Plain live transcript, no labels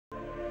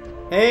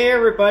Hey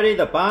everybody,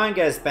 the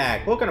Banga is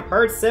back. Welcome to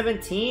part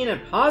 17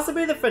 and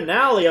possibly the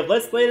finale of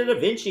Let's Play the Da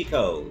Vinci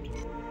Code.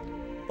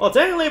 Well,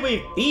 technically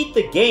we beat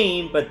the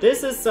game, but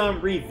this is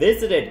some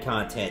revisited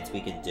content we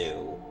can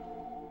do.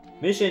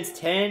 Missions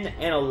 10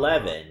 and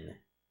 11.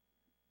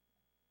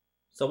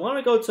 So why don't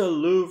we go to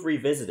Louvre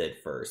Revisited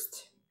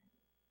first.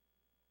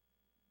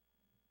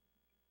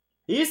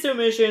 These two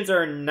missions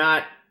are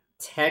not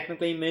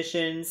technically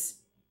missions,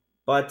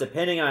 but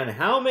depending on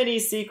how many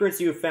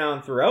secrets you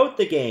found throughout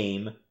the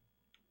game,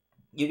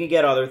 you can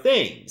get other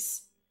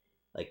things.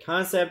 Like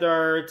concept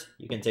art,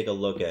 you can take a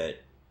look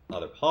at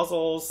other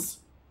puzzles.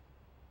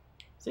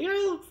 So you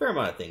got a fair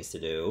amount of things to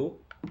do.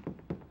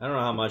 I don't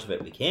know how much of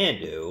it we can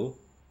do.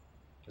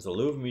 There's a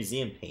Louvre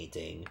Museum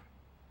painting.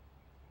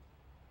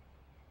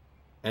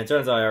 And it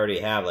turns out I already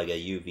have like a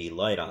UV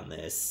light on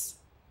this.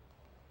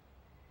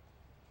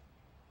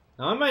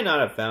 Now I might not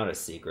have found a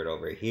secret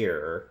over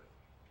here.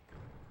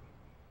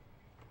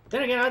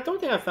 Then again, I don't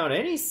think I found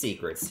any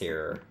secrets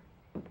here.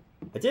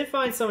 I did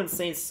find some in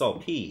Saint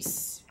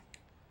Sulpice.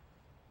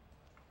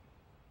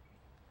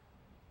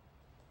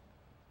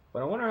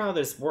 But I wonder how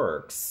this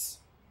works.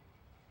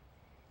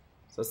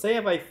 So say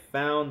if I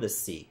found the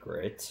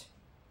secret,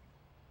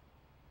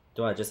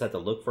 do I just have to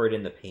look for it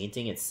in the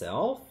painting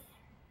itself?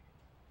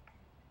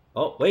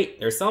 Oh, wait,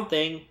 there's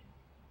something.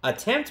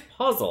 Attempt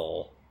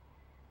puzzle.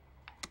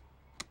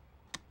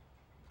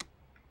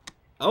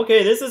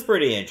 Okay, this is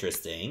pretty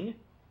interesting.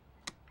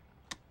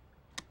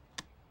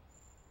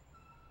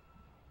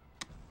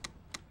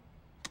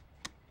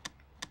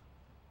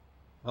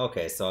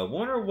 Okay, so I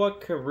wonder what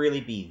could really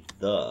be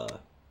the...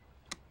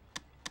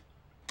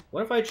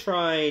 What if I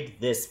tried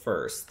this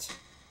first?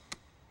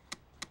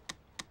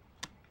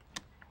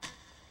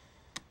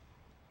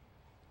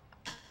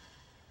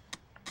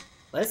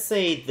 Let's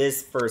say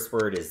this first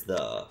word is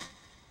the.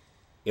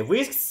 If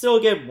we still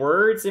get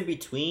words in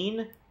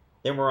between,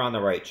 then we're on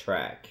the right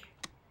track.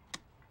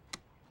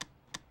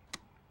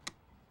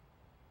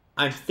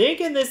 I'm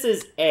thinking this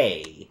is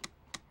A.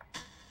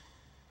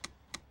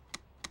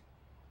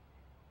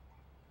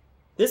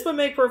 This would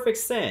make perfect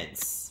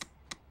sense.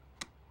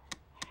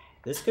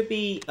 This could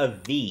be a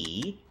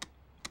V.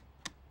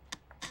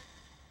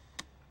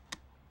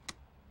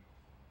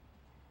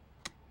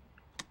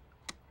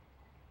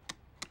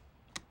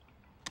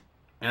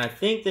 And I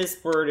think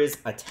this word is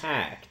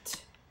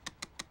attacked.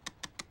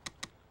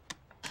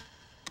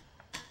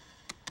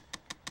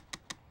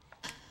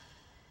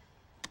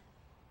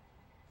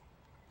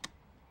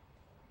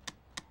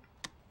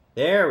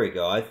 There we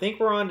go. I think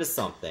we're on to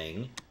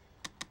something.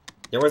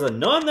 There was a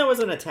nun that was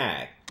an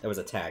attack. That was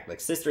attacked.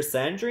 Like Sister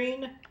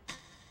Sandrine?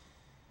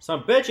 So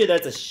I bet you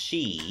that's a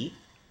she.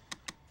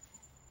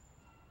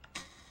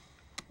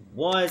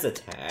 Was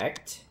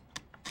attacked.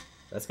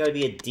 That's gotta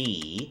be a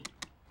D.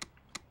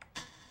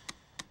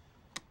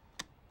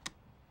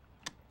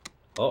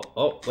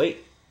 Oh,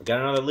 wait. We got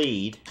another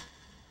lead.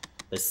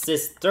 The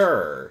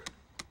sister.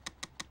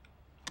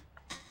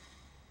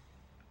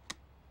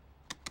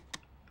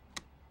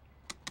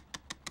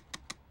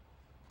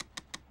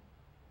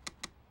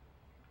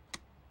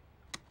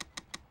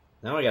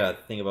 Now I gotta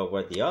think about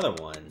what the other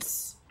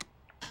ones.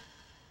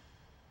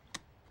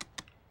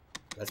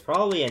 That's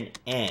probably an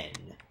N.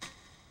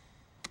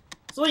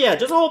 So yeah,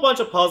 just a whole bunch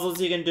of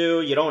puzzles you can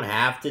do. You don't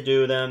have to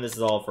do them. This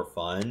is all for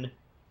fun.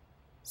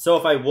 So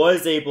if I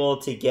was able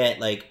to get,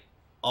 like,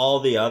 all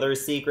the other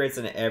secrets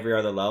in every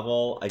other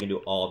level, I can do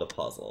all the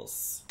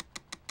puzzles.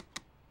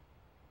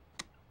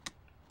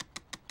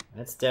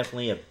 That's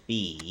definitely a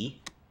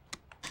B.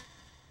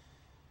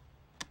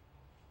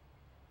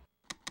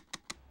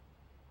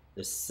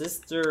 The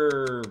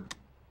sister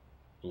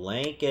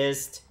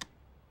blankest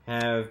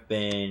have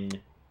been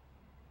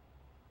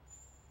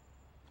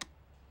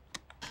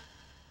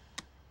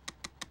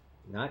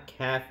not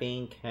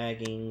capping,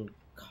 cagging,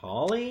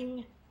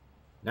 calling?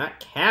 Not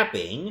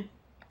capping.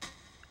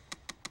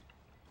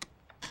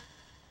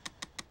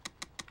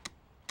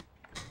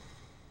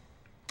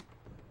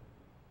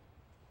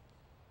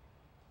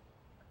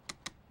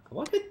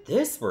 What could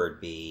this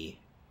word be?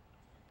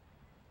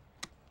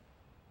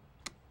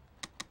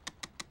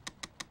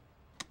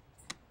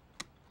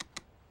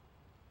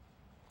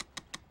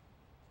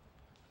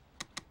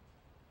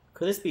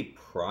 Could this be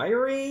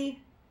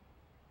priory?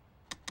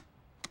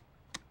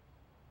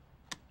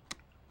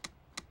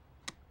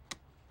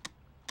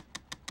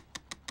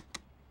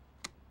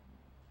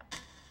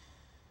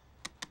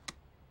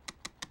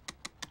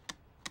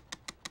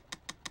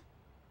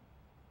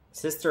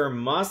 Sister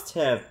must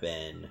have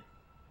been.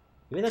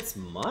 Maybe that's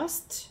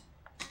must?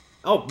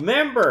 Oh,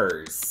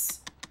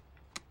 members!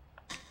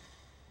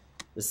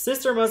 The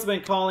sister must have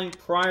been calling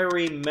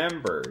priory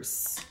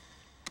members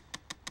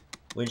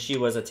when she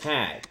was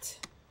attacked.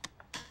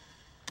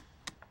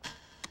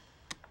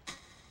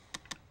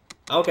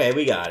 Okay,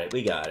 we got it,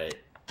 we got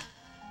it.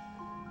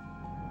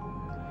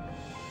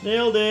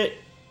 Nailed it!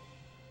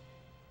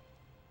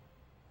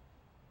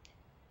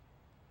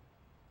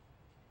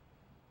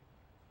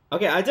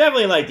 Okay, I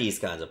definitely like these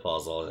kinds of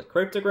puzzles. The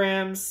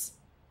cryptograms,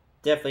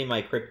 definitely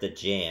my crypto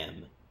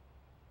jam.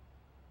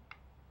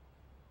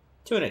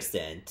 To an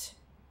extent.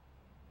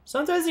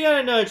 Sometimes you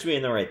gotta nudge me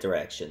in the right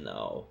direction,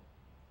 though.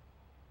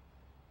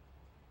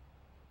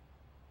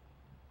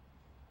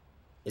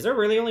 Is there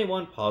really only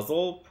one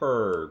puzzle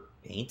per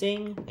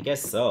painting? I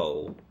guess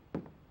so.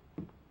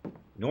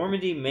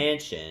 Normandy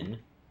Mansion.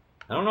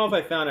 I don't know if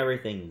I found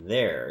everything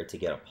there to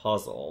get a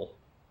puzzle.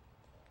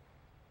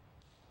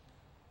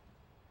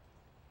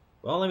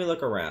 Well, let me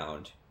look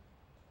around.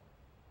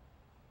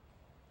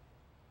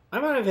 I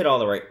might have hit all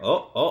the right...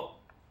 Oh!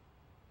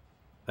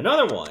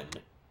 Another one!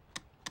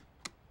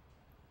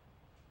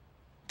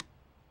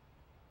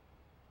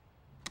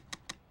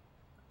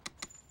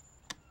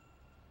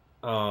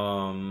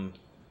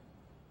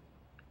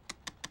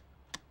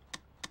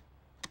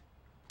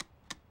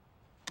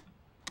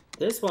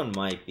 This one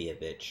might be a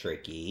bit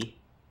tricky.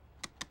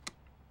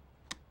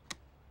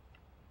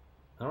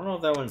 I don't know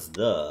if that one's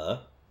the...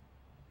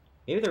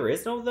 Maybe there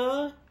is no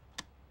the?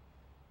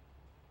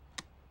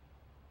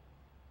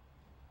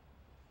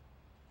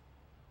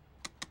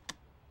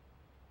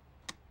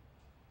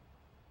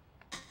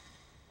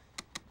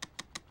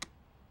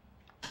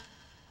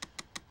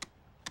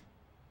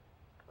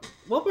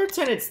 We'll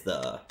pretend it's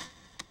the...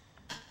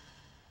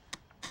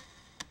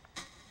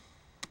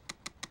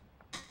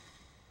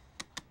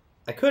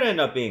 I could end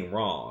up being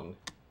wrong.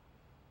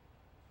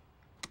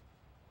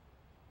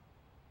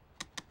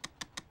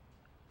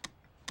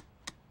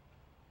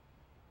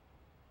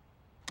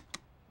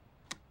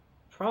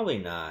 Probably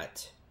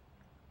not.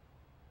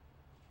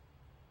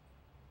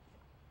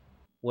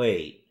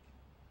 Wait.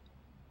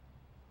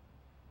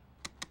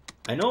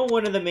 I know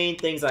one of the main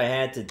things I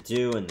had to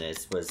do in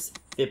this was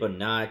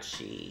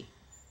Fibonacci.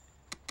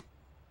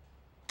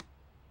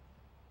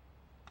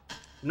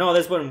 No,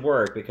 this wouldn't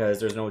work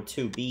because there's no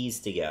two B's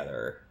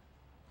together.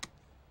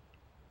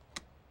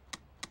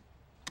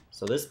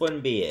 So this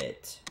wouldn't be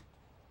it.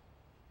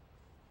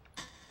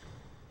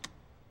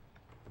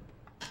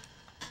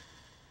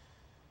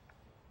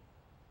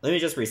 Let me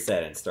just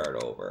reset and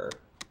start over.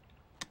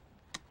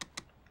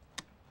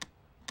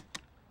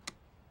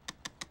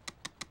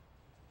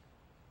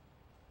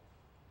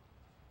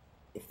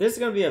 If this is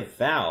going to be a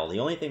vowel, the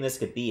only thing this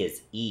could be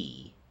is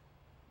E.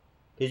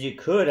 Because you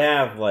could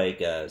have, like,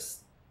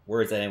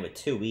 words that end with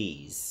two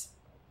E's.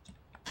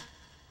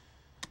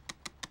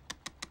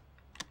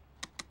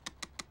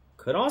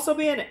 Could also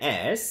be an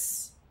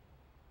S.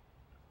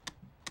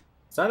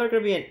 It's either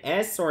going to be an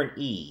S or an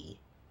E.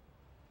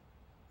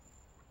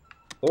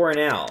 Or an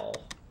L.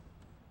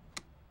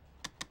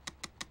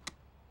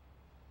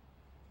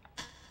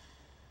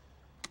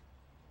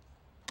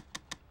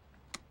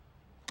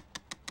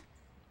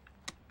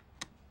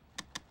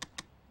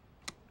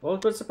 Well,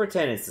 let's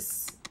pretend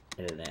it's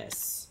an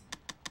S.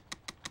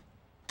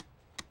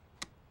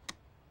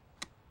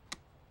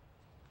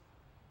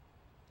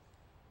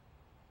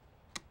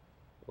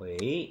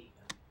 Wait.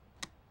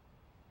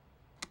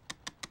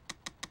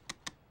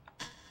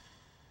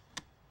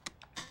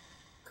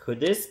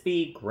 Could this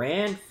be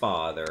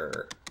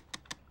grandfather?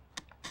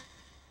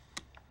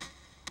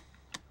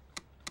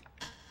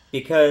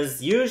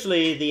 Because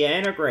usually the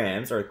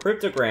anagrams or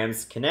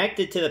cryptograms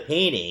connected to the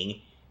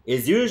painting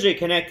is usually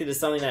connected to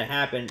something that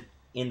happened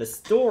in the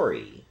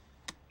story.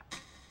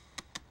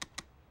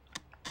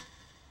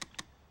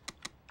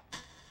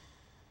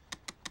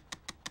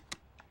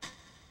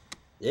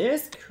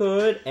 This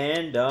could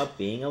end up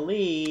being a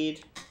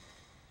lead.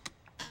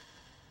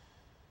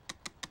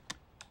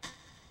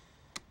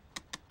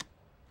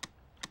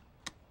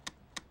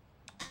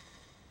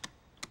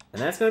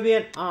 And that's going to be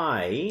an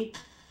I.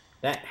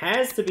 That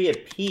has to be a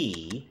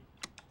P.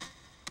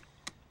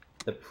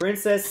 The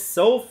Princess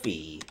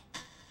Sophie.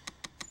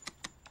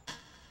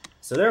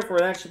 So therefore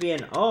that should be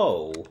an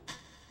O.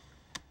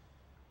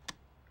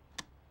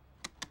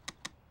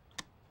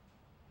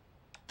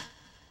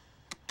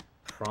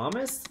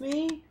 Promised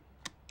me?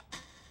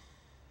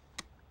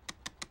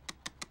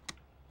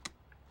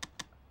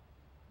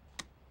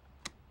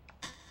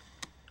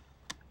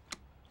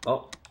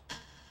 Oh.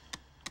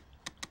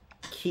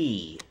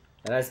 Key.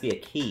 That has to be a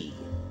key.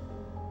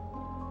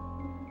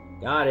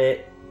 Got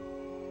it.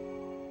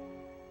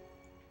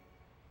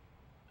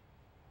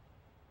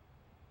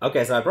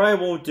 Okay, so I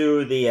probably won't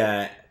do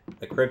the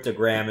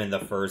cryptogram in the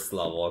first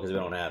level because we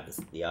don't have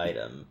the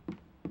item.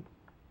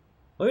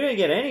 Well, we didn't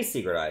get any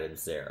secret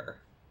items there.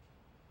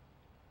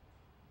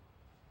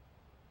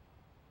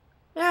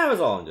 Yeah, it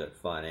was all in good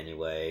fun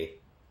anyway.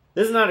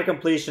 This is not a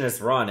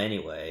completionist run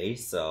anyway,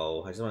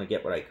 so I just want to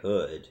get what I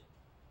could.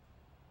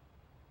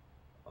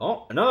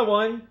 Oh, another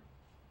one!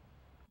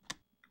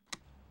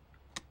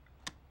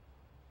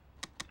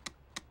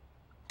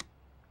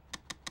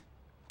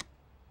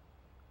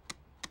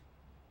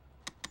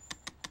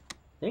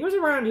 I think it was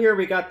around here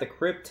we got the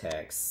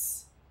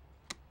cryptex.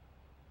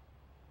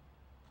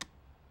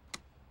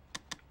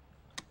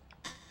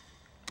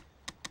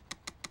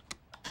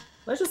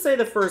 Let's just say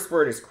the first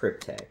word is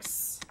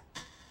cryptex.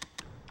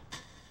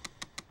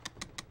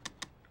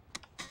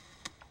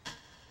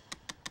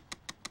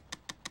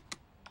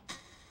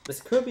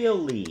 This could be a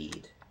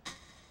lead.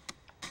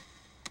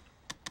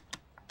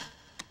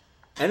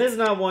 And this is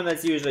not one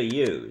that's usually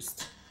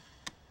used.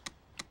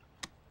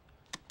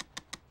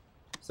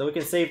 So we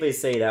can safely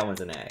say that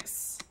one's an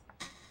X.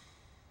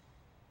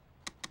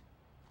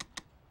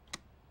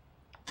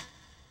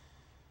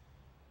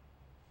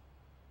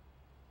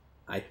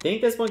 I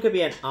think this one could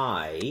be an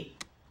I.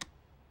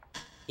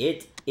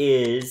 It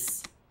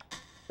is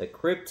the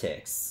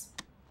cryptics.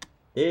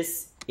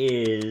 This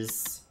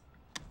is...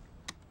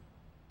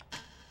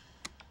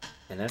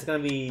 And that's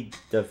going to be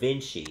Da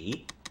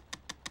Vinci.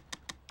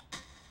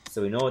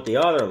 So we know what the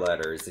other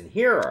letters in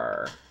here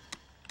are.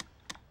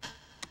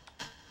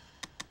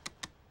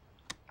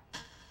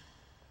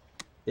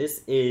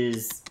 This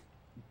is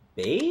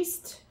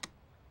based?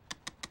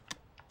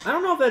 I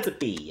don't know if that's a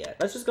B yet.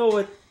 Let's just go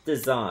with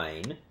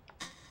design.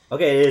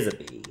 Okay, it is a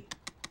B.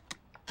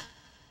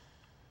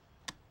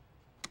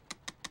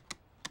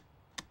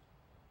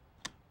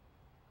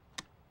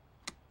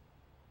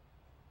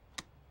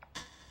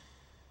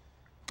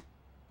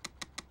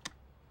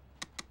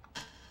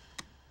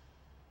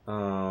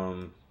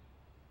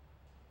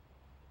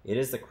 It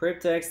is the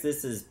cryptex.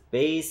 This is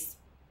base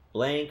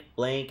blank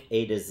blank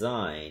a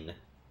design.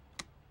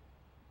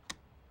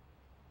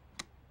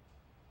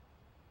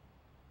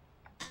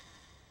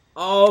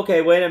 Oh,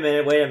 okay, wait a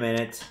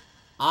minute.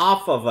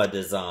 Off of a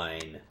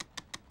design.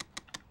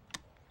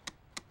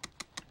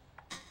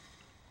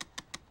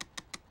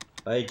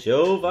 By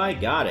Jove, I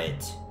got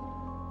it.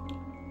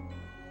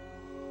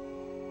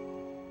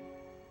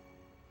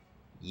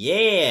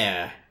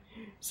 Yeah!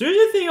 As soon as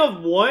you think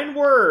of one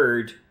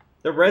word,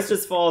 the rest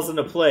just falls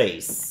into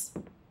place.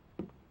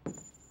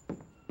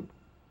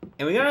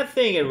 And we gotta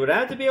think it would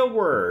have to be a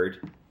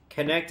word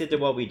connected to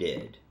what we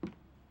did.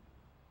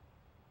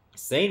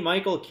 Saint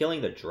Michael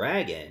killing the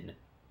dragon.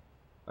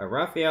 By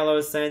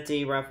Raffaello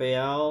Santi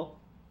Raphael.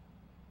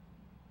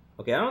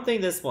 Okay, I don't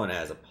think this one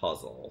has a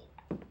puzzle.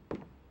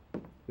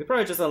 We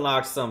probably just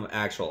unlocked some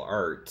actual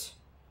art.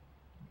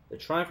 The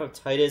Triumph of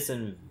Titus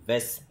and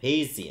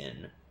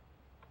Vespasian.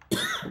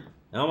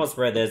 I almost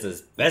read this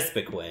as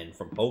Vespiquen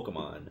from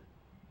Pokemon.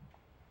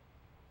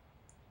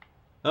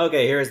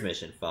 Okay, here's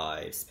Mission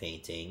 5's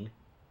painting.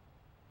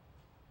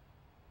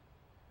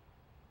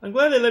 I'm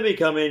glad they let me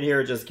come in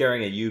here just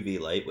carrying a UV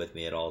light with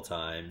me at all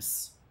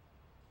times.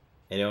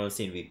 And they don't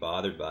seem to be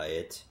bothered by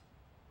it.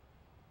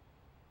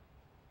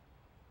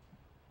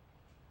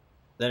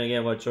 Then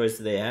again, what choice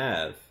do they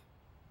have?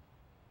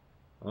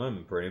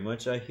 I'm pretty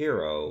much a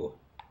hero.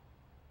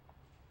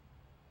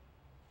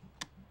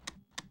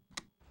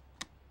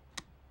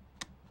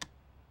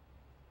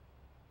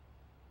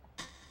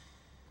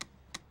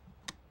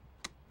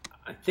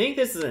 I think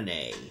this is an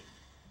A.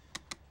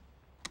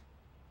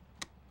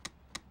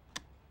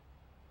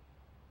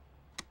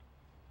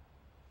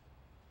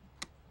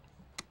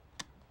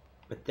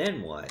 But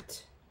then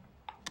what?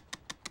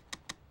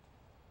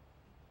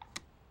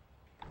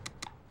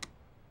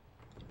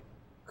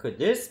 Could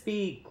this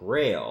be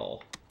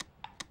Grail?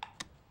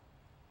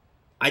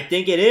 I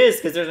think it is,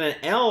 because there's an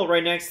L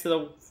right next to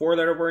the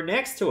four-letter word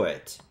next to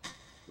it.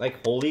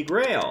 Like Holy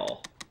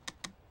Grail.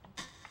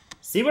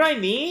 See what I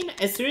mean?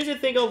 As soon as you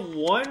think of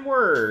one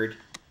word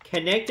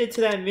connected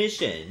to that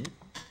mission,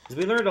 because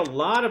we learned a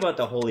lot about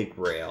the Holy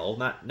Grail,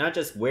 not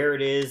just where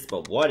it is,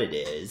 but what it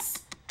is,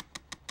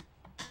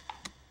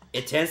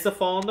 it tends to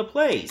fall into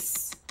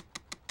place.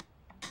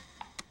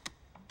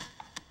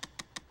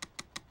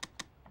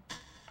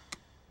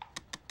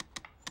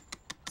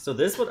 So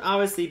this would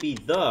obviously be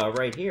the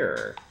right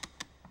here.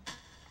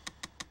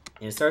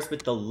 And it starts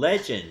with the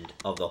legend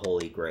of the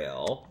Holy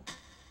Grail.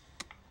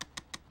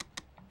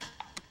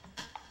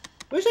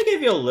 Wish I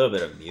gave you a little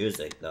bit of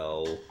music,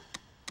 though,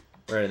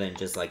 rather than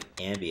just, like,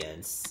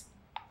 ambience.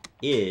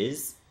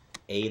 Is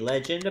a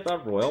legend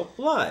about royal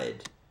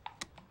blood.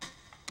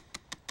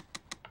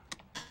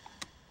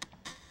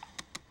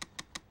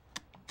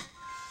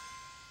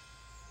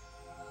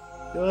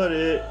 Got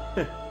it.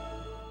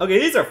 Okay,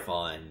 these are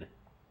fun.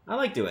 I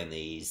like doing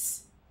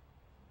these.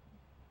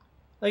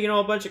 Like, you know,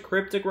 a bunch of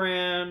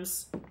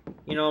cryptograms.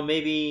 You know,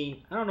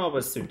 maybe, I don't know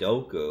about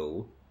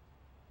Sudoku.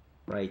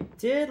 But I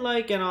did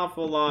like an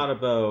awful lot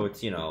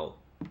about, you know,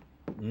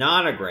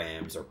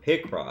 nonograms or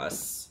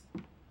Picross.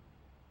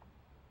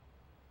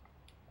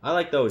 I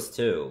like those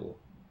too.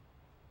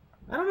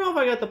 I don't know if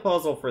I got the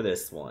puzzle for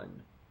this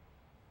one.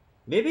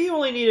 Maybe you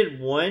only needed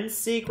one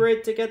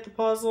secret to get the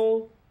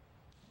puzzle.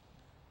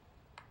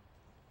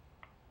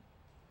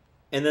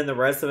 And then the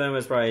rest of them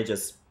was probably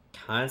just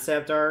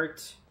concept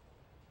art.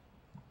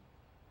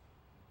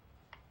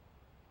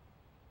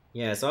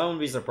 Yeah, so I wouldn't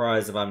be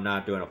surprised if I'm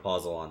not doing a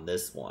puzzle on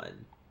this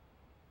one.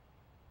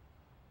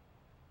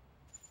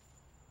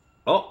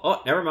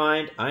 Oh, never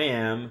mind. I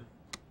am.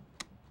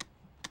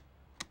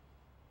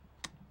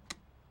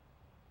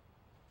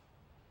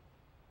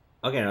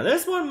 Okay, now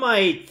this one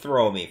might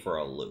throw me for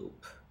a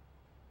loop.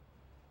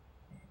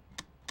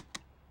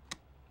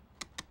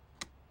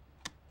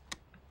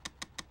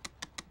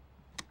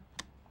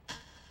 I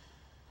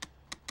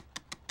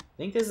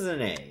think this is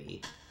an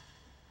A.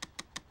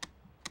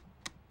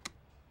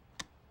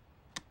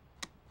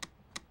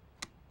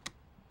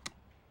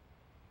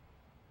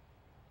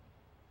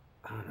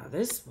 Oh, now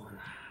this one.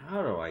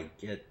 How do I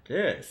get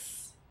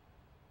this?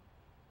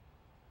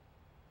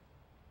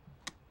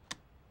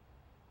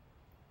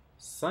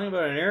 Something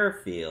about an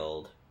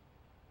airfield.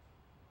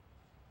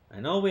 I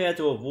know we had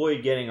to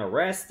avoid getting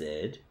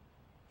arrested.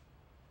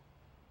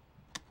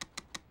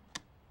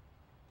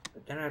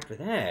 But then after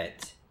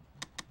that,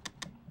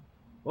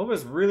 what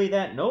was really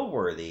that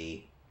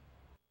noteworthy?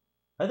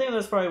 I think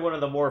that's probably one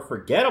of the more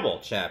forgettable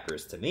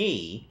chapters to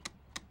me.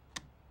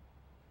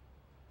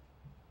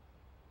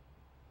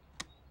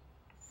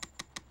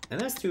 And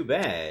that's too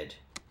bad.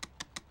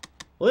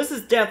 Well, this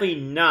is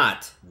definitely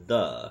not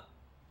the...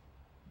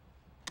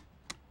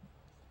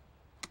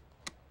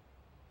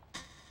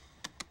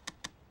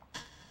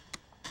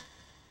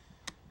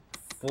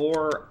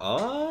 For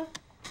a?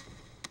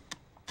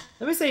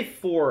 Let me say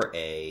for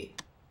a.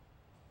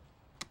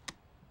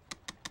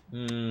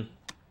 Could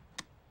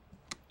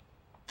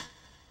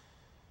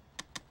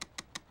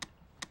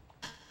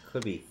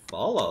be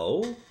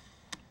follow.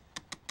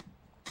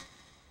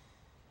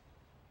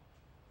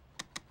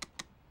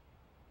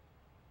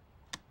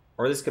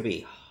 Or this could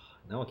be...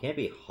 No, it can't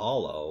be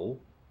hollow.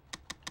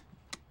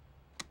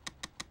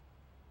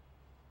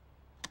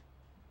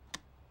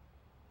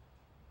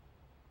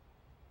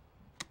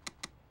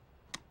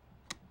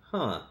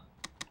 Huh.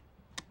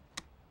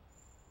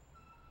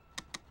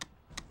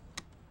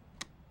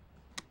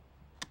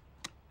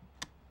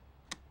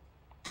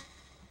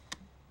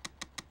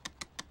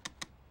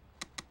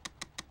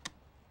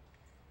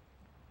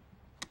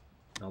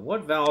 Now,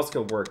 what vowels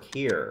could work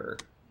here?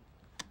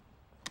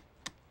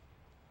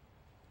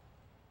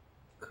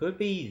 Could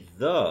be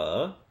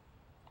the...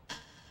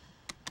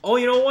 Oh,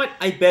 you know what?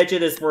 I bet you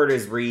this word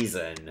is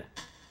reason.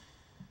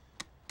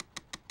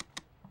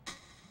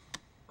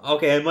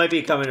 Okay, it might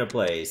be coming to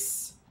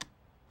place.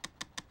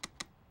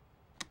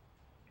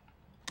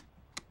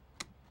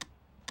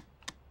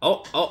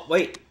 Oh,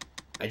 wait.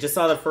 I just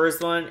saw the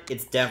first one.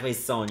 It's definitely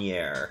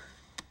Saunier.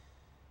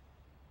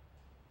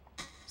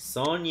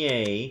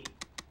 Saunier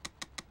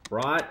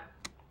brought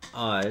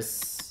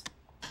us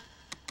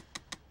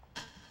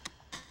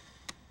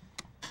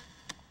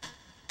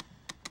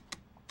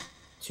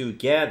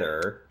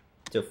together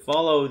to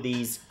follow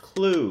these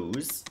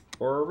clues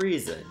for a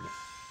reason.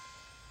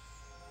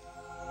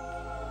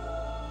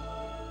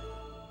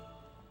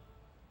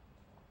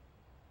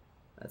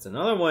 That's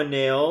another one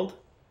nailed.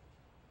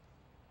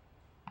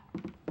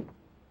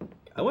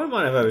 I wouldn't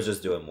mind if I was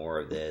just doing more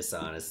of this,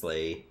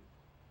 honestly.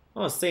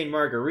 Oh, Saint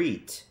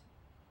Marguerite.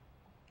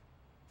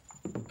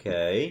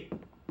 Okay.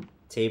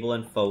 Table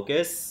and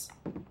focus.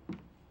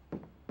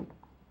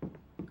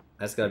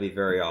 That's gotta be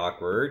very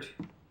awkward.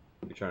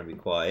 You're trying to be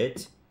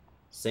quiet.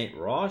 Saint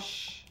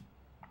Roche.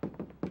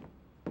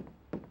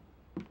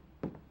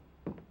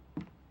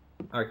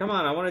 Alright, come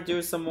on. I want to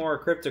do some more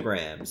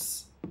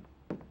cryptograms.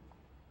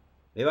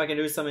 Maybe I can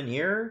do some in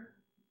here?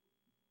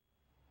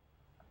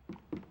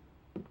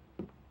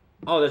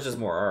 Oh, that's just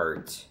more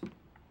art.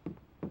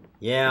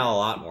 Yeah, a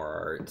lot more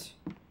art.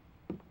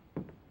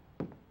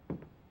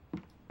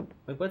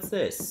 Wait, what's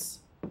this?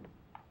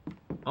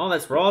 Oh,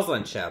 that's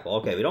Rosalind Chapel.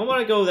 Okay, we don't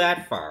want to go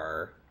that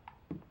far.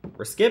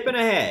 We're skipping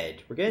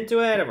ahead. We're getting too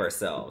ahead of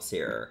ourselves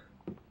here.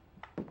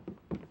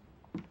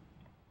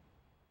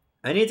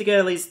 I need to get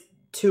at least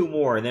 2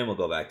 more, and then we'll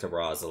go back to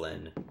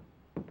Rosalind.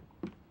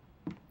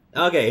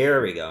 Okay,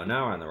 here we go.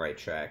 Now we're on the right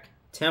track.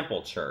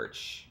 Temple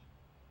Church.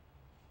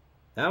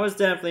 That was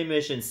definitely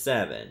mission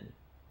 7.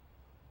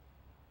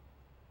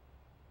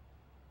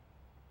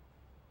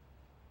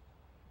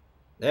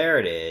 There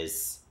it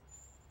is.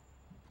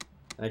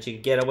 Thought you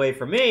could get away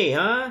from me,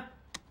 huh?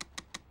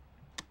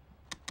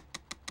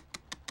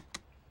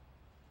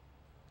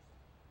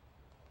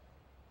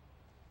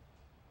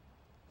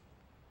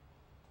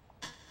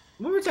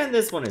 We'll pretend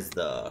this one is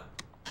the...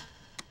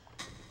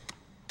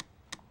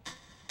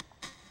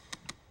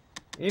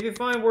 And if you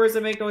find words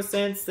that make no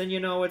sense, then you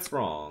know it's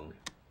wrong.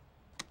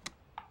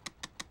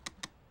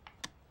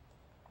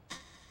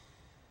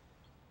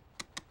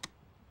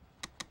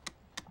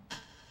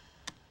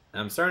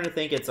 I'm starting to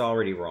think it's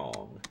already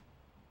wrong.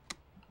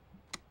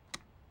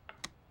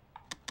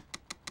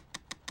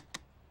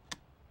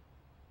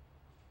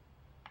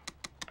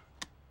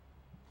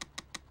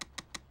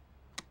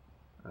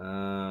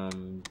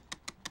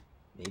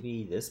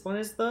 Maybe this one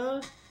is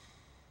the...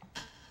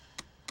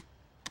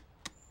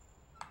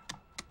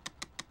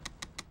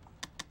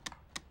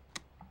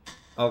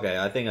 Okay,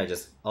 I think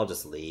I'll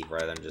just leave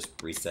rather than just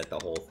reset the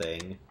whole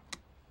thing.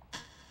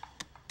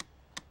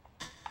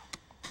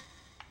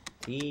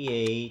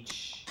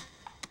 TH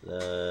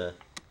the...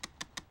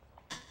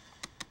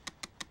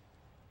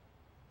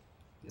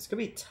 This could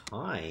be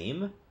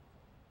time.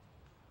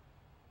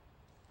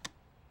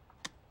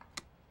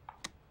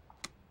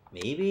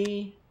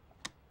 Maybe?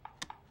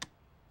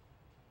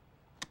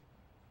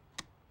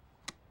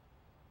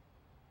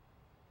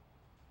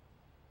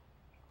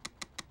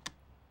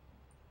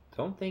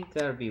 Don't think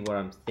that would be what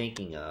I'm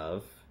thinking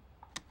of.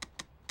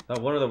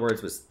 Oh, one of the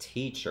words was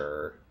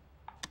teacher.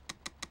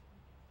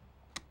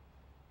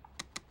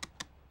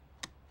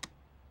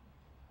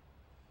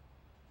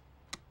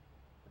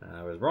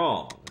 was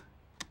wrong.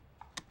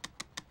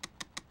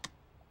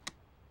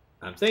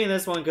 I'm thinking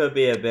this one could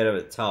be a bit of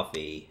a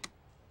toughie.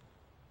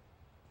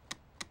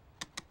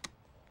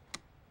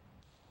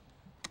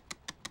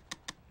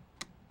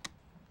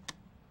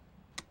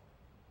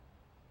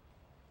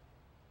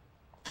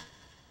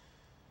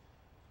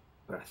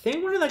 But I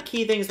think one of the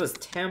key things was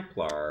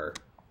Templar.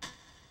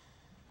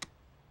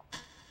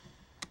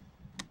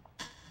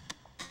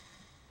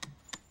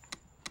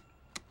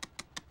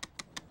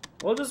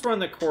 We'll just run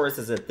the course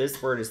as if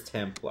this word is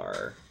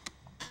Templar.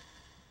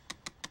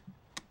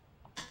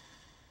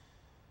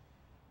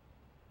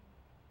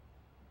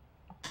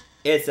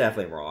 It's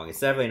definitely wrong. It's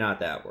definitely not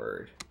that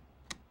word.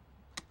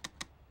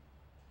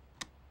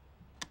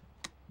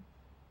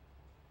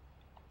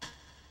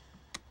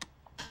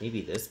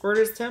 Maybe this word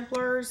is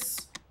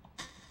Templars?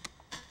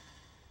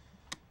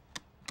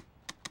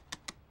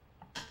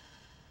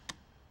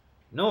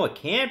 No, it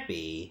can't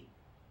be.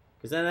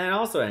 Because then that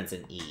also ends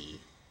in E.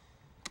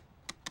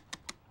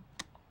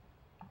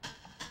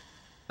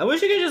 I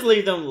wish you could just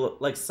leave them,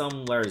 like,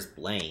 some letters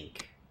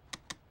blank.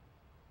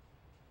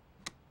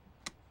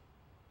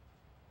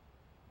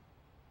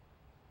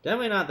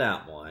 Definitely not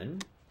that one.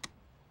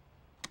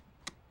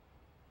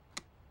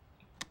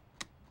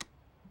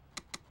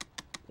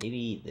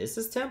 Maybe this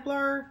is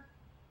Templar?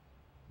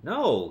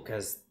 No,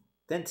 because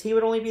then T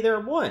would only be there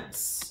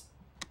once.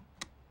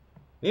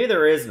 Maybe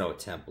there is no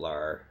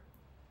Templar.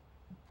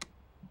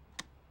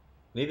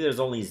 Maybe there's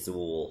only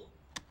Zool.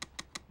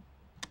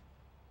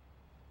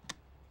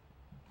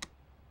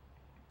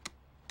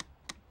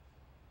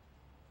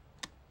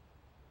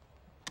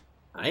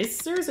 I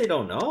seriously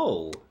don't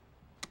know.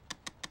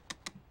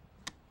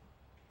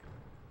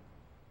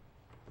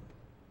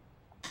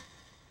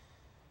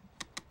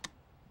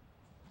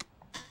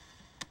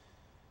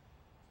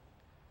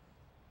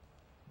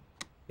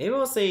 Maybe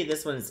we'll say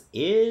this one's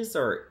is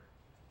or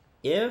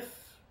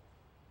if.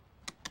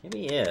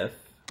 Maybe if.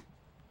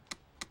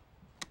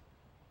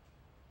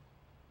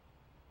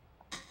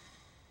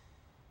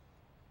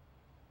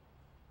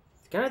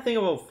 Gotta think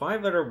of a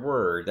 5-letter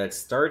word that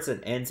starts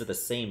and ends with the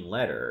same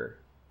letter.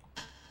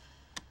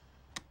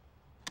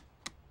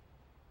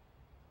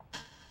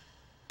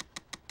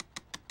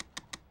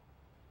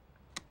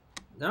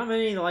 Not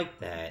many like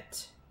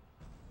that.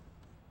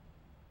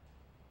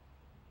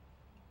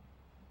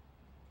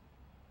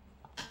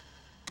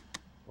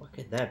 What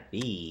could that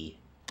be?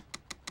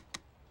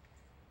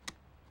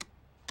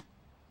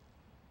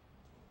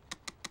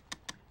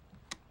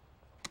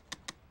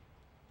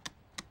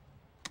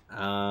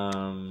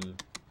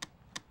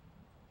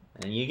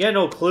 And you get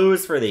no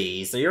clues for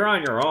these, so you're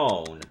on your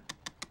own.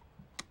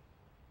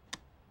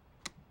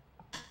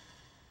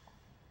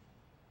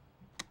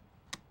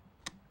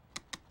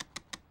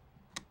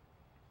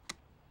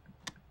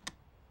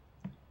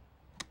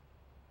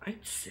 I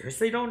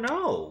seriously don't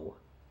know.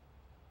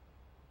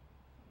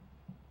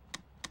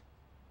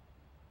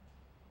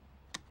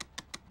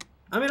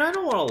 I mean, I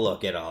don't want to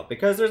look it up,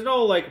 because there's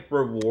no, like,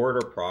 reward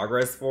or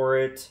progress for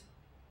it.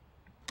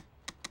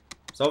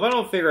 So if I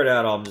don't figure it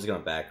out, I'm just gonna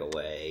back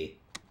away.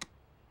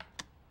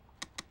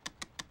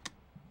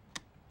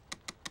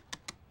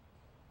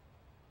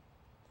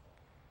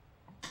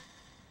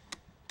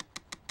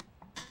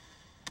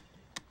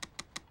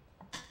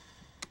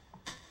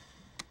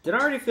 Did I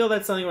already feel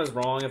that something was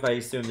wrong if I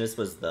assumed this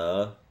was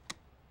the?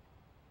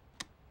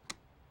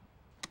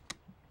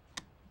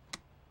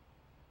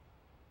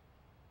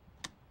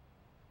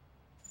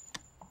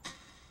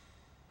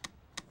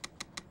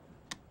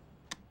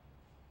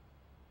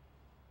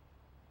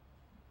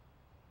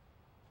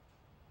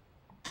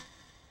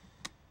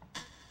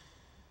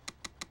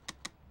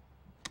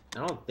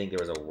 I don't think there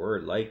was a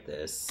word like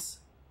this.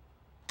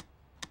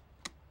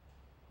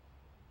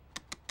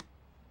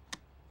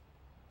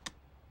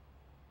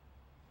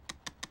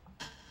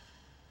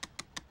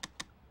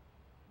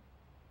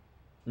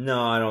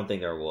 No, I don't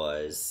think there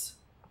was.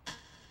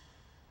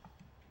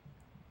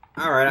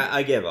 Alright,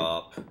 I give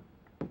up.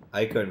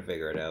 I couldn't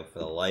figure it out for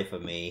the life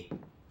of me.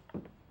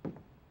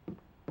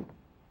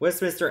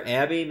 Westminster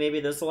Abbey, maybe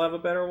this will have a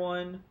better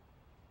one?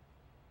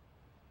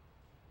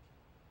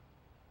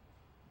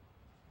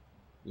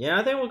 Yeah,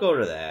 I think we'll go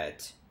to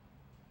that.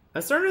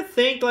 I'm starting to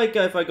think, like,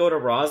 if I go to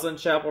Rosslyn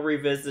Chapel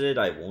Revisited,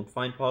 I won't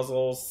find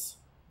puzzles.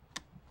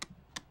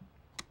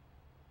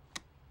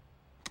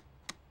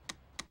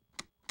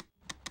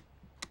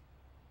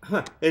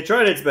 It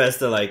tried its best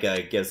to, like,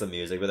 give some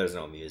music, but there's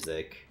no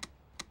music.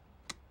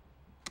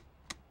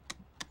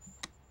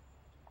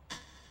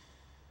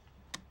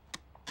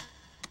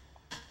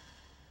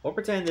 We'll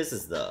pretend this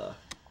is the...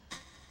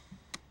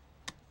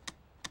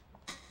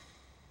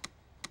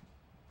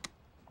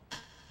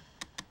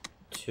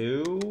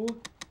 Two...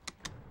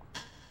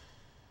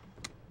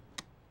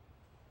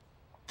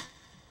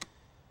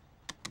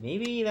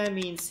 Maybe that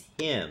means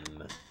him.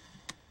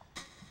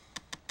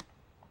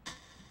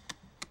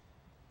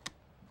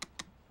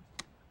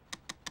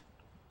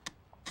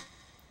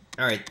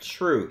 Alright,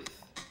 truth.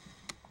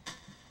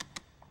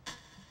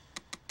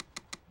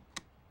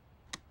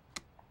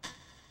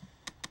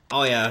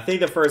 Oh yeah, I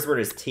think the first word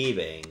is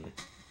T-Bing.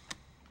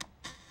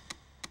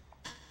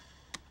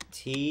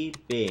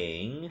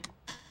 T-Bing.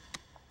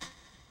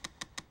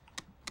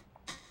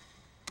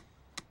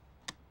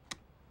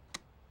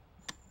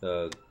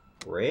 The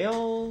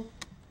Grail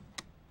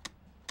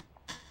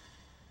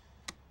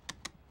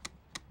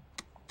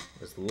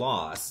was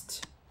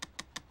lost.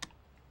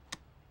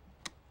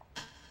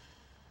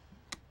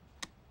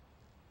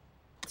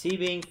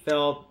 T-Bing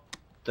felt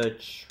the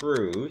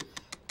truth.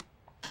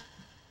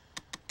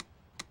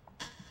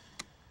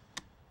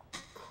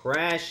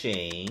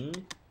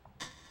 Crashing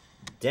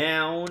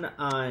down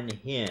on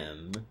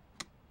him.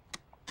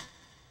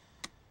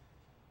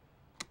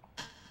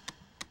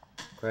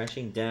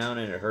 Crashing down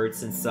and it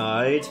hurts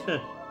inside.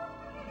 The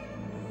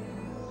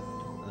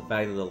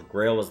fact that the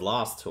Grail was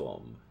lost to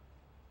him.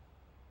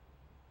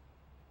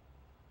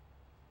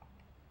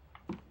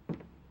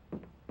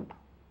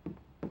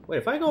 Wait,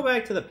 if I go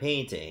back to the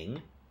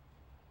painting,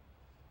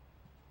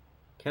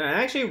 can I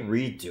actually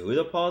redo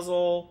the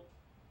puzzle?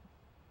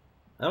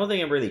 I don't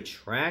think it really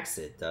tracks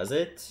it, does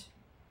it?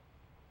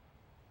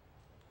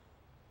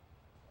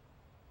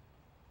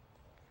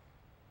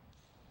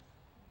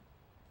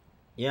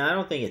 Yeah, I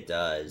don't think it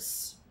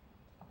does.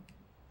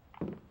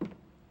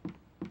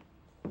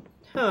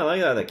 I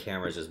like how the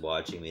camera's just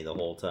watching me the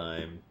whole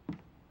time.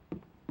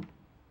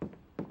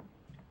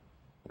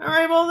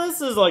 Alright, well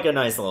this is like a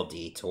nice little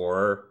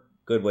detour.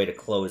 Good way to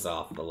close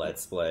off the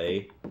Let's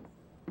Play.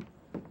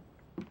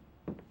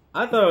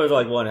 I thought it was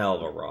like one hell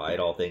of a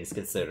ride, all things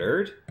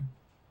considered.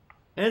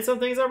 And some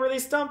things that really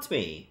stumped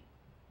me.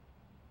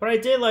 But I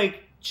did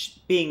like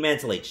being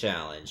mentally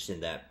challenged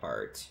in that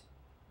part.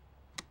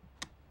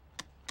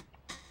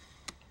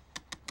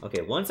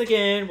 Okay, once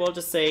again, we'll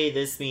just say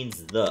this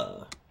means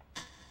the.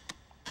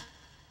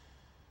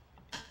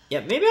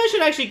 Yeah, maybe I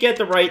should actually get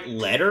the right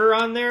letter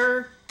on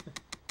there.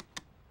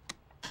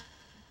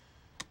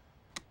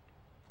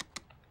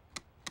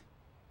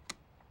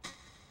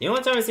 The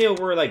only time I see a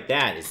word like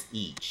that is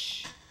each.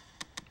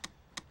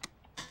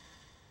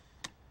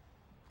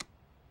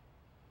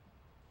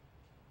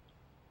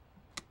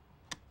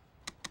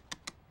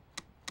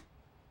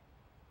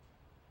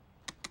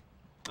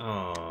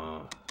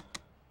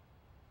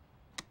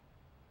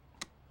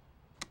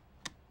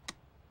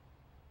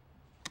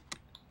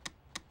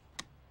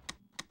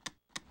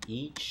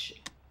 Each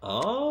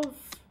of?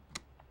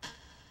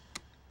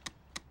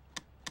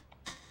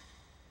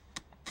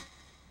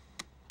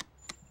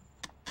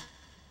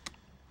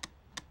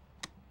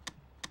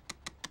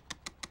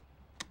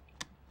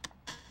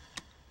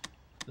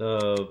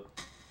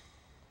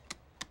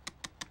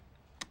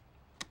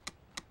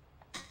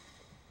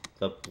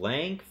 The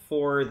blank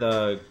for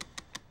the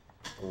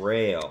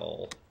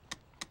Grail.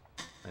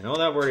 I know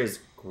that word is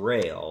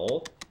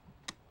Grail.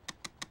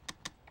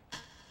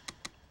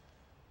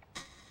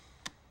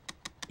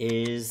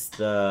 Is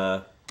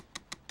the...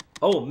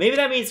 Oh, maybe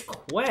that means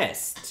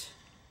quest.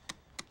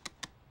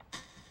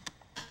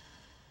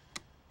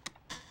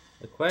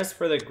 The quest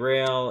for the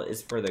Grail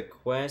is for the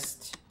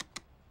quest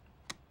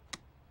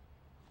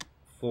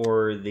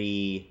for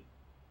the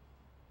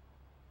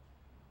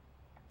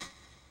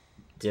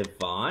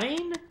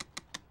divine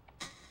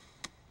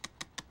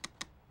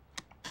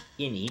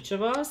in each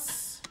of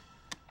us?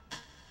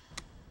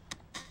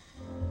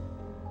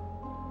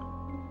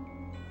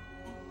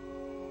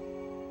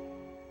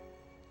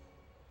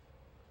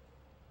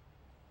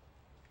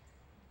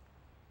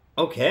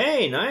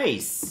 Okay,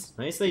 nice.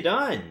 Nicely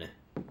done.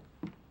 I'm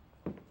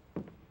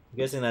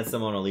guessing that's the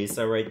Mona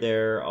Lisa right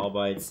there, all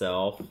by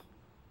itself.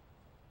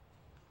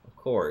 Of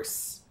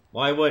course.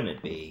 Why wouldn't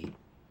it be?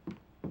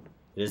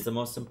 It is the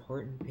most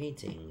important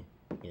painting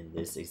in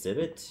this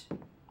exhibit.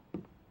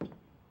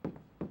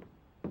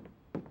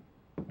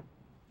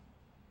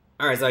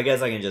 Alright, so I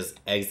guess I can just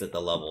exit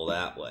the level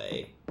that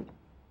way.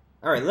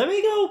 Alright, let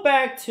me go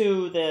back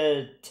to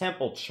the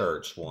Temple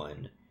Church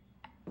one.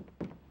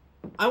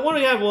 I want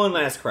to have one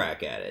last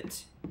crack at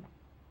it.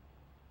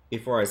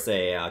 Before I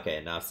say, okay,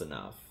 enough's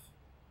enough.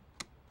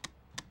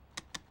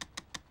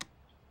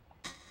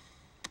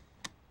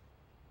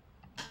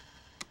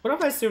 What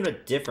if I assume a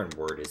different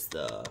word is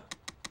the...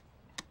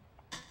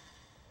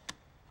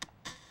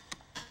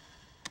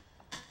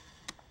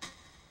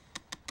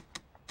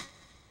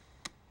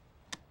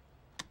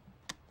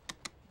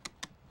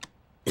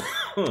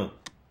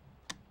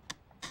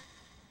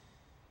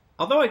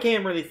 Although I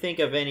can't really think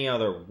of any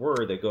other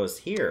word that goes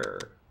here.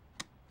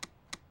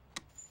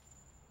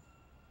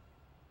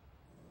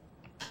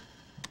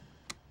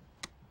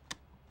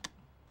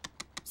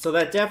 So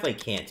that definitely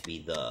can't be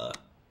the...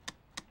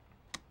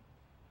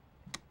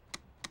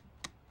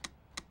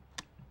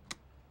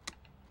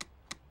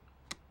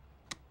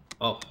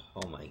 Oh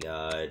my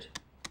god.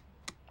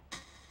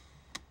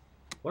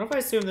 What if I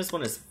assume this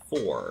one is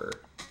 4?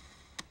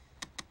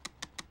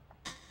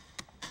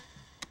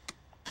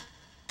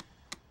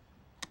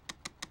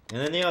 And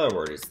then the other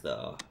word is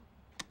the.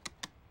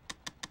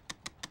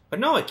 But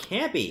no, it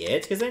can't be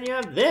it, because then you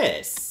have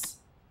this.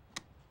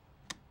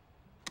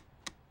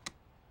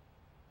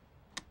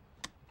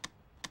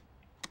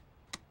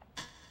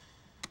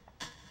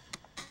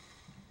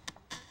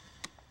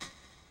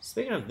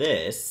 Speaking of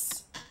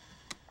this...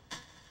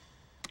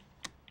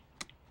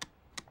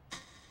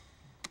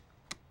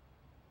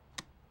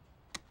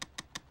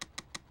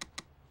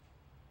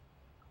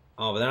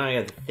 Oh, but then I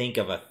have to think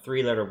of a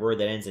 3-letter word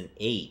that ends in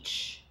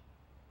H.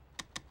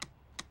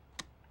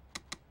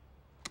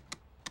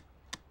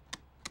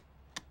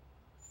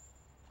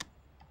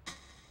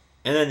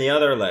 And then the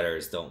other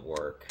letters don't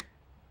work.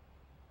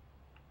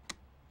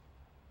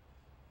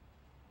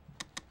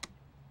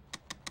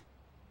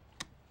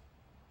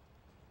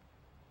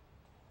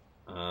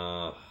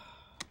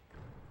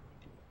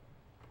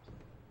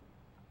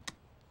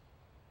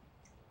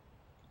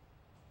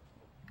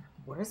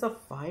 What is a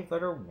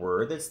 5-letter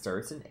word that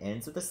starts and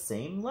ends with the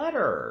same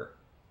letter?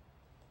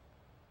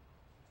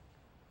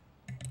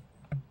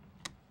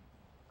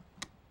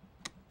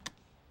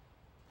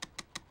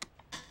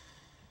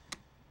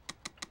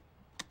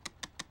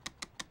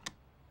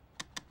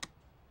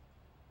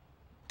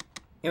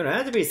 It would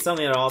have to be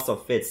something that also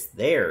fits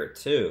there,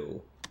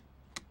 too.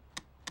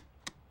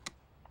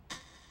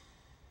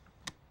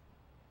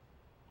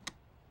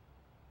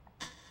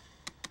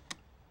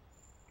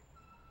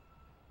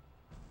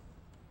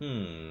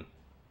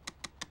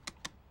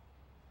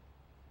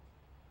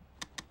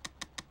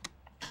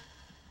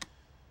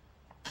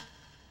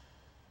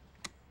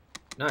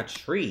 Not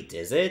treat,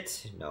 is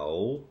it?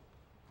 No.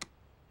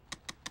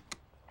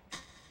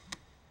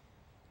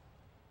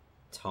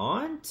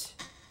 Taunt?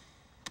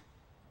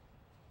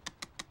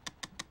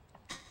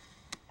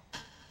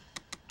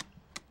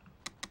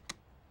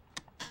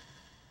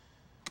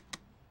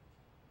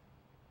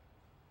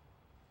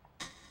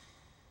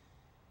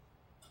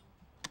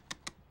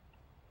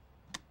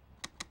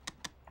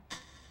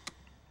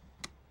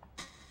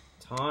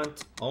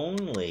 Taunt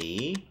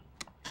only.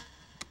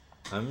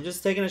 I'm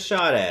just taking a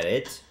shot at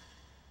it.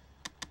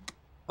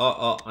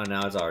 Oh,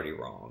 now it's already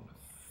wrong.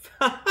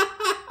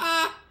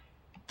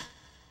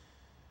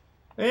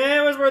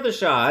 It was worth a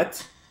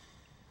shot.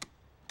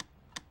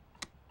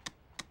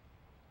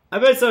 I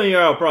bet some of you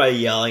are probably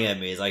yelling at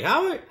me. It's like,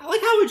 how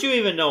would you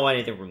even know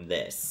anything from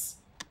this?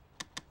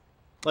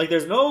 Like,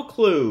 there's no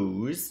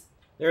clues.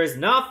 There is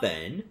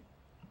nothing.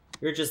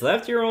 You're just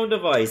left to your own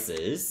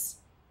devices.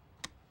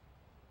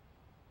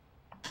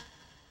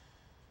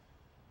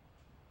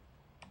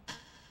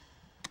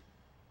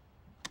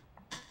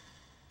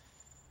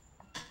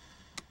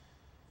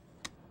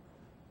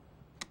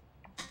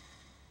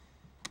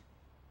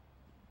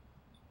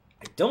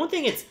 I don't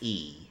think it's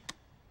E.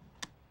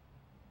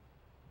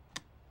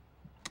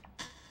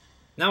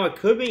 Now, it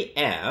could be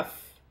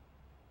F.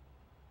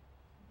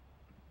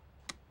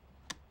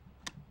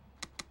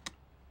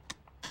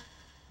 But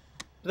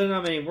there are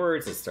not many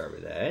words that start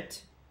with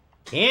that.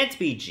 Can't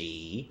be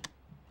G.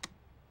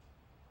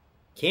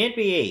 Can't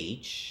be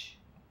H.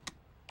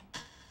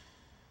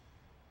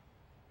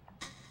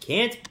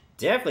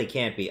 Definitely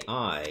can't be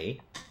I.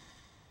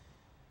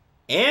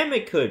 M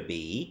it could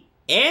be.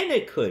 N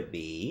it could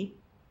be.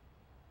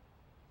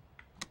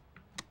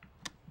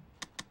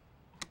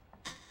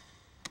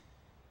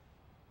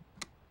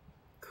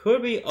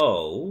 Could be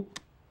O.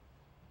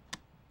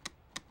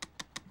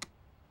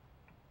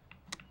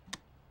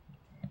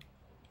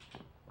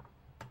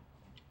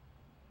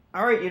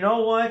 Alright, you know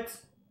what?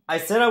 I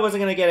said I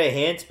wasn't going to get a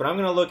hint, but I'm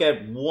going to look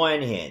at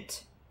one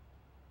hint.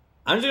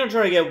 I'm just going to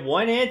try to get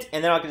one hint,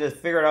 and then I can just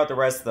figure it out the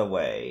rest of the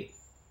way.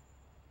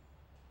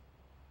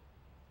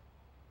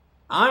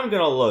 I'm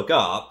going to look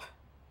up.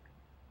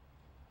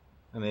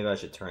 Maybe I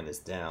should turn this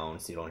down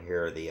so you don't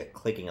hear the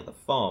clicking of the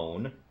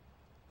phone.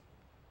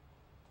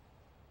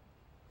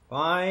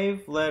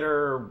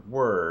 5-letter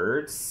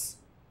words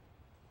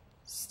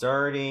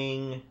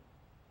starting,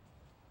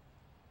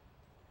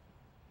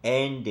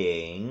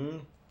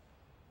 ending,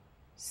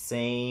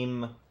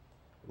 same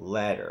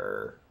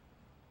letter.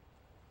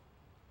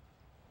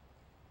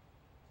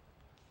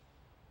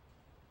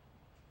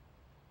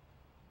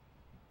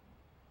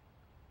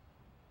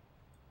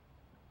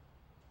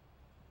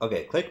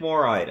 Okay, click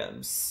more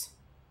items.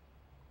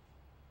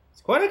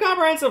 It's quite a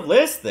comprehensive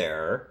list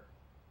there.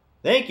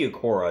 Thank you,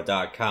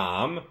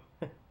 Quora.com.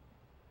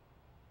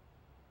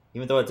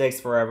 Even though it takes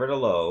forever to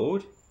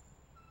load.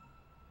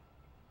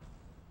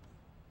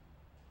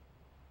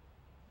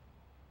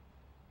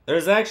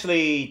 There's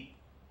actually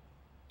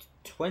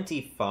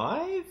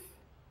 25?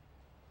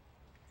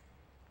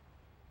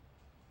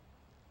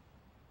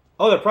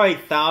 Oh, there are probably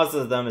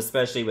thousands of them,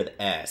 especially with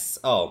S.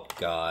 Oh,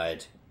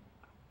 God.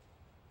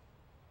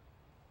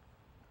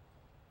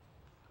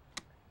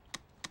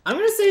 I'm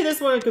gonna say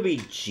this one could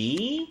be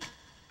G.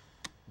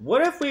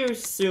 What if we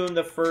assume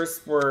the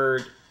first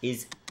word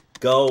is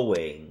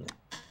going?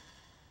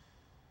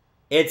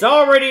 It's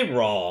already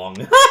wrong.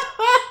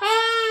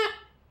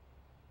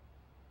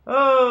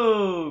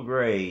 Oh,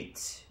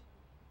 great.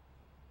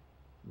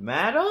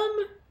 Madam?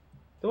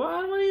 Do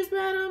I want to use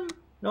Madam?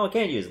 No, I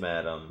can't use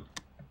Madam.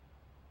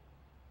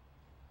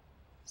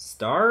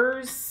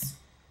 Stars?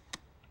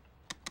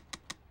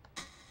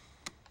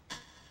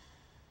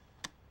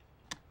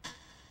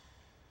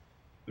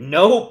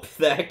 Nope,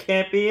 that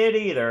can't be it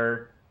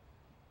either.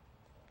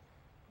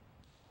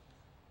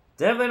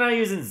 Definitely not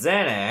using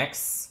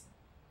Xanax.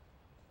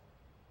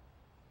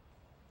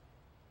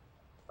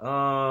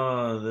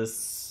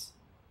 This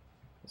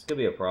could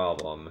be a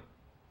problem.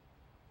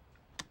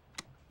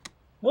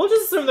 We'll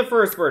just assume the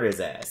first word is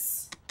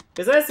S.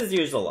 Because S is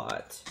used a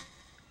lot.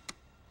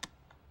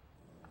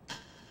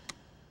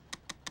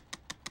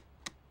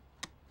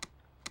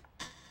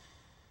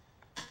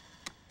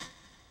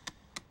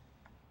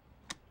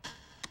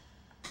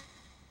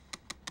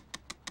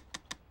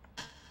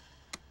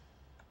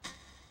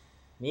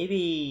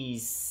 Maybe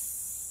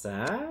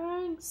Sags?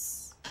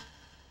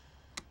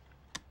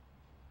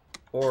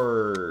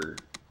 Or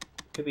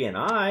could be an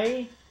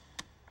I.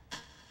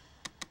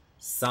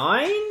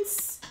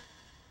 Signs?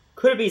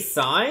 Could it be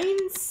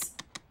signs?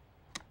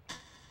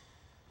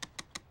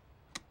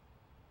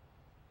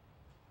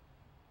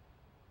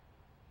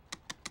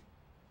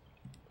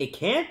 It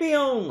can't be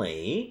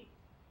only.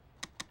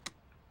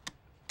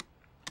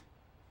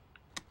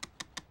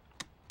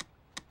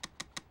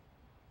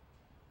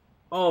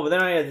 Oh, but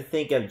then I have to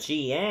think of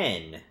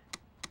GN.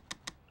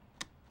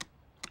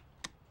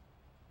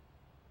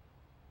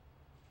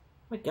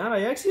 My god,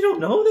 I actually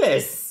don't know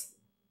this!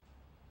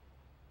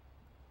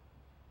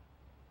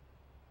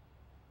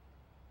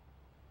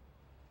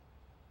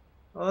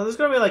 Oh, there's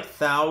gonna be like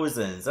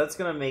thousands. That's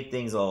gonna make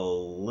things a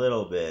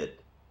little bit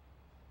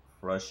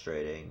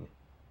frustrating.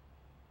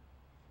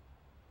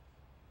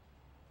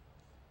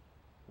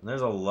 And there's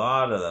a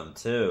lot of them,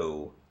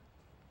 too.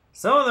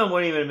 Some of them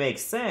wouldn't even make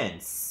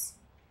sense.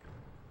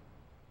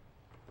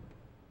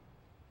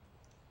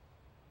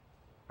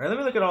 Alright, let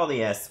me look at all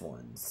the S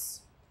ones.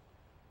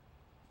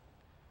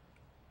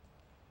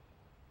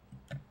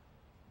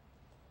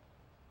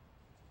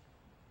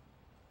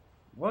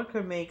 What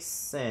could make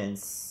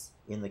sense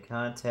in the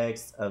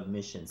context of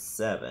Mission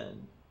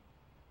 7?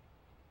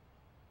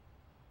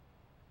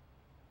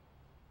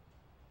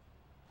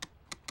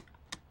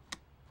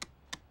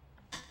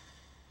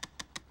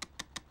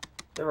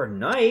 There were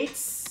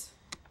knights.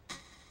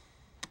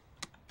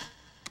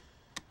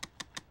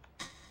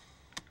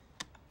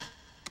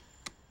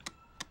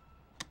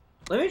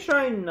 Let me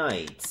try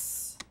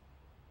knights.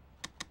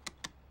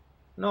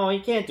 No,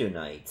 you can't do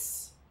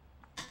knights.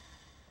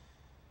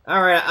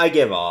 Alright, I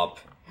give up.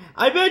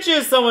 I bet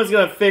you someone's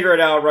gonna figure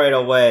it out right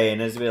away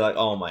and it's gonna be like,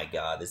 oh my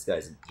god, this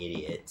guy's an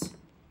idiot.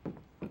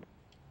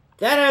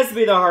 That has to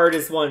be the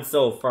hardest one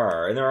so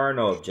far, and there are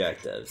no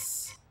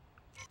objectives.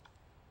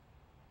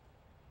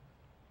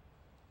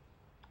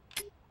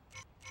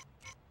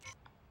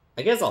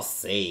 I guess I'll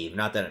save,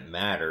 not that it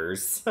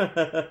matters.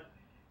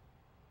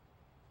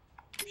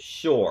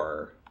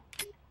 Sure.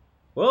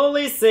 We'll at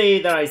least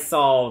say that I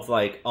solved,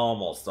 like,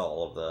 almost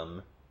all of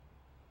them.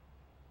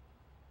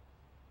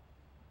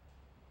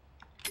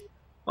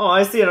 Oh,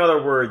 I see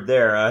another word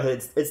there.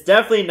 It's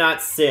definitely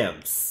not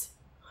simps.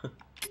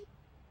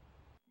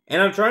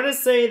 And I'm trying to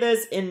say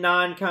this in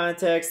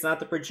non-context,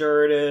 not the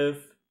pejorative.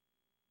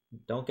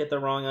 Don't get the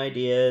wrong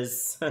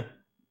ideas.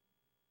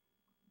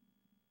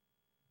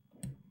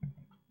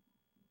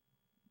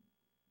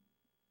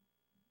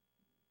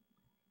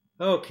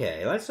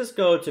 Okay, let's just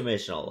go to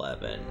Mission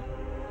 11.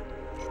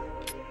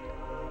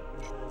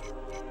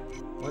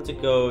 I want to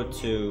go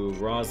to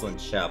Roslyn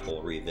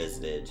Chapel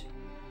Revisited.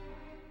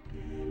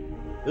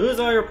 Lose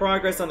all your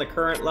progress on the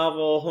current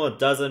level? Well, it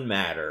doesn't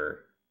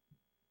matter.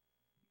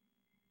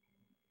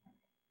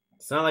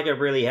 It's not like it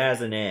really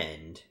has an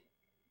end.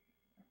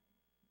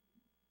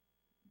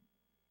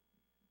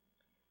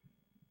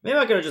 Maybe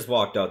I could have just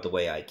walked out the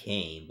way I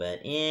came,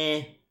 but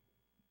eh.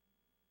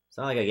 It's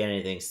not like I get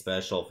anything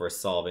special for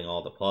solving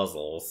all the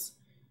puzzles,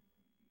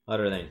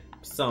 other than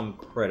some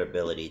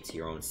credibility to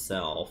your own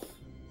self.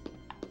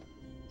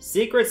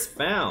 Secrets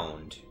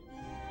found.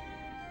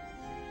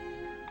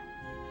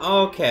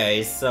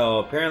 Okay, so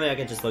apparently I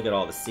can just look at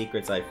all the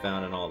secrets I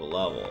found in all the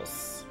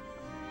levels.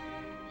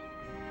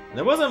 And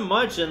there wasn't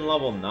much in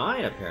level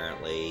 9,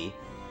 apparently.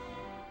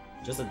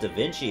 Just a Da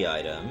Vinci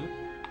item.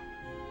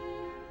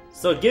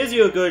 So it gives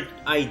you a good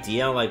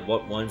idea on like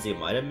what ones you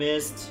might have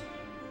missed.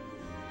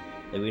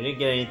 Like, we didn't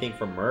get anything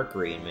from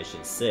Mercury in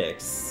Mission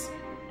 6.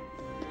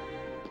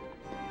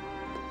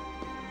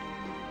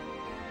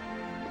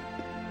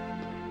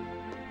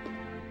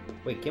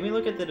 Wait, can we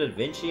look at the Da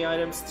Vinci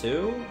items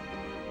too?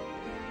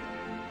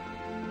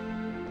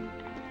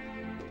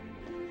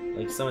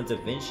 Like some of Da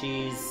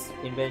Vinci's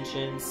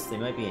inventions? They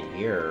might be in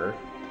here.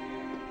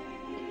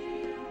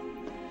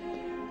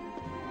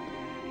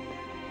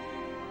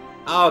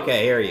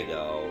 Okay, here you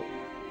go.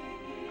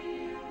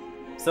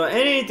 So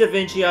any Da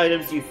Vinci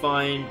items you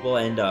find will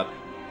end up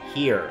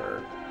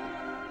here.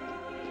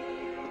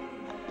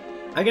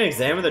 I can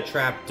examine the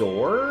trap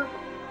door?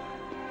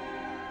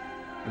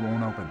 It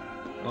won't open.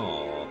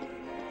 Oh.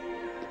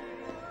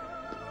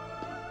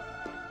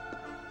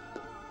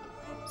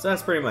 So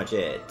that's pretty much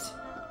it.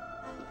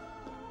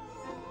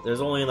 There's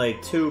only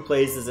like 2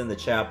 places in the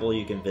chapel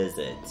you can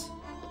visit.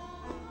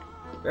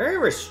 Very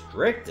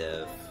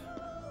restrictive.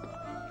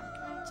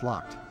 It's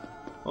locked.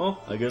 Oh,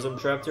 I guess I'm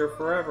trapped here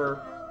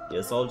forever.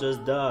 Guess I'll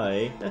just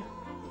die.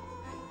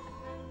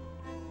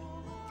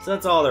 So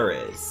that's all there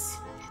is.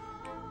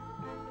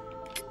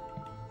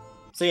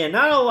 So yeah,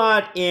 not a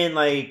lot in,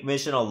 like,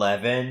 Mission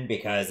 11,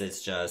 because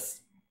it's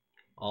just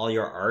all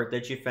your art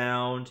that you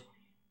found.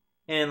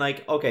 And,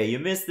 like, okay, you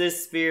missed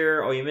this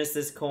sphere, or you missed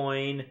this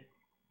coin.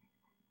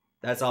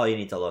 That's all you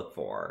need to look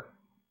for.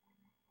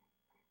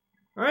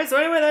 Alright, so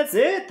anyway, that's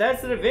it.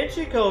 That's the Da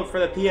Vinci Code for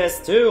the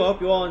PS2. Hope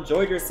you all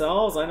enjoyed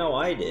yourselves. I know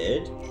I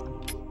did.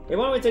 Hey,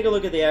 why don't we take a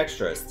look at the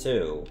extras,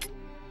 too?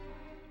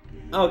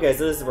 Okay,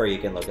 so this is where you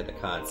can look at the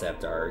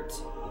concept art,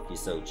 if you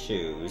so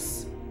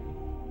choose.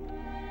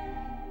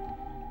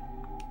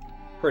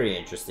 Pretty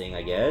interesting,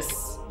 I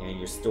guess. And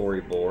your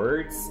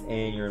storyboards,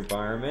 and your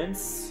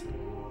environments.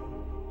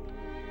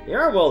 They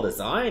are well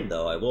designed,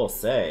 though, I will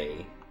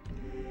say.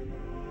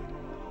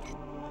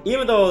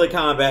 Even though the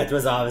combat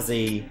was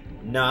obviously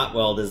not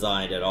well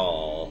designed at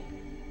all.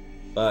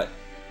 But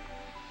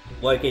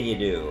what can you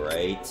do,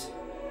 right?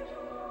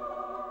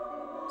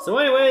 So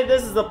anyway,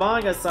 this is the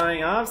Banga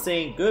signing off,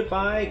 saying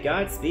goodbye,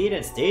 Godspeed,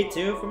 and stay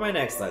tuned for my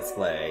next Let's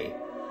Play.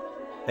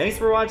 Thanks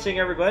for watching,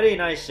 everybody,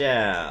 and I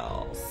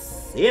shall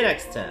see you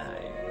next time.